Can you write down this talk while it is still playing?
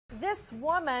this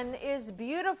woman is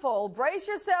beautiful. Brace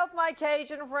yourself, my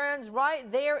Cajun friends,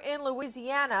 right there in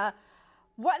Louisiana.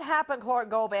 What happened,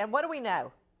 Clark Goldman? What do we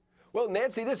know? Well,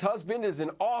 Nancy, this husband is an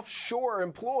offshore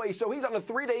employee, so he's on a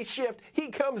 3-day shift. He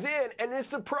comes in and is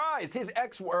surprised. His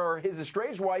his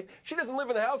estranged wife, she doesn't live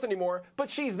in the house anymore, but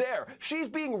she's there. She's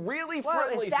being really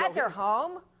friendly. Is that their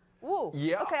home? Woo.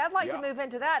 Yeah. Okay, I'd like to move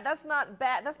into that. That's not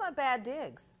bad. That's not bad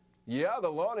digs. Yeah, the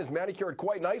lawn is manicured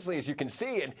quite nicely, as you can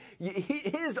see, and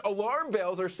his alarm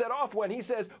bells are set off when he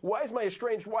says, "Why is my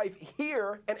estranged wife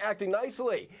here and acting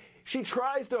nicely?" She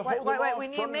tries to hold him off.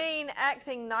 When you mean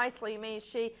acting nicely, you mean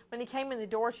when he came in the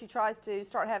door, she tries to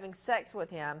start having sex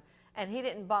with him, and he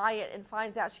didn't buy it and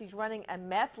finds out she's running a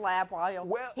meth lab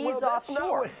while he's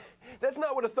offshore. That's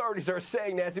not what authorities are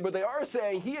saying, Nancy, but they are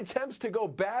saying he attempts to go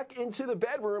back into the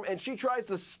bedroom and she tries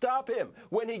to stop him.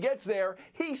 When he gets there,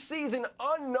 he sees an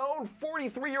unknown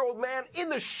 43-year-old man in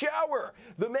the shower.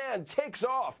 The man takes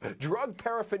off, drug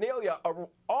paraphernalia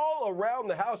all around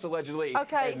the house, allegedly.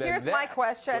 Okay, here's my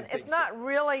question. It's not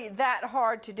really that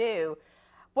hard to do.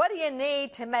 What do you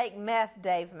need to make meth,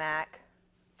 Dave Mack?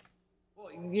 Well,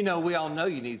 you know, we all know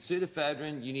you need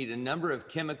pseudoephedrine, you need a number of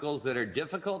chemicals that are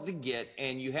difficult to get,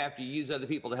 and you have to use other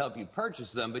people to help you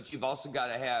purchase them, but you've also got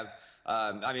to have,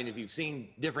 I mean, if you've seen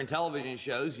different television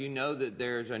shows, you know that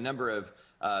there's a number of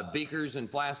beakers and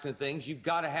flasks and things. You've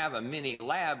got to have a mini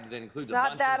lab that includes a bunch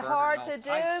of It's not that hard to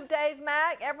types. do, Dave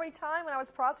Mack. Every time when I was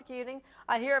prosecuting,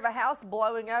 I'd hear of a house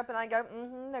blowing up, and I go,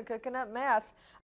 they're cooking up meth.